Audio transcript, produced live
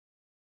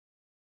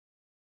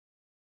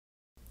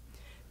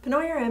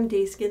Pennoyer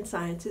MD Skin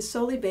Science is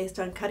solely based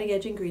on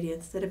cutting-edge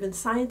ingredients that have been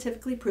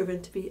scientifically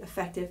proven to be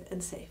effective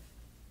and safe.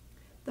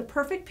 The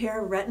Perfect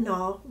Pair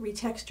Retinol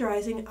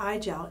Retexturizing Eye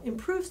Gel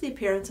improves the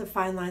appearance of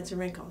fine lines and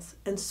wrinkles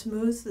and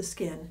smooths the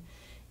skin.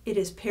 It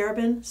is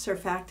paraben,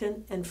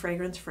 surfactant, and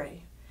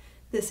fragrance-free.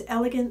 This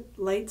elegant,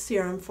 light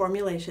serum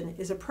formulation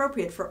is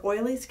appropriate for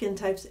oily skin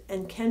types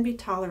and can be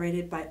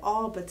tolerated by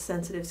all but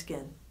sensitive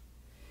skin.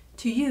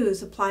 To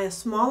use, apply a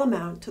small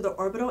amount to the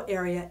orbital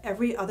area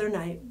every other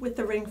night with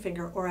the ring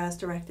finger or as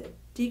directed.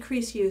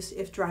 Decrease use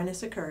if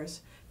dryness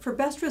occurs. For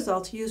best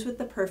results, use with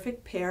the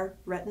Perfect Pair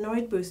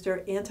Retinoid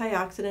Booster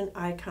Antioxidant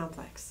Eye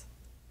Complex.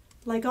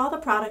 Like all the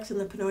products in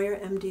the Pennoyer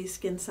MD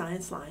Skin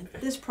Science line,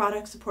 this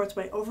product supports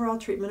my overall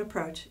treatment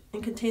approach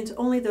and contains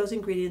only those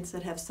ingredients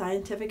that have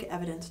scientific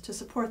evidence to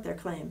support their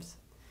claims.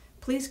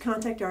 Please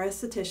contact our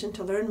esthetician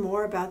to learn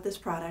more about this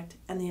product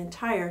and the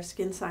entire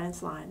Skin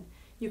Science line.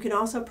 You can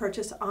also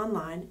purchase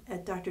online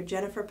at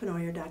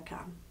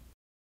drjenniferpennoyer.com.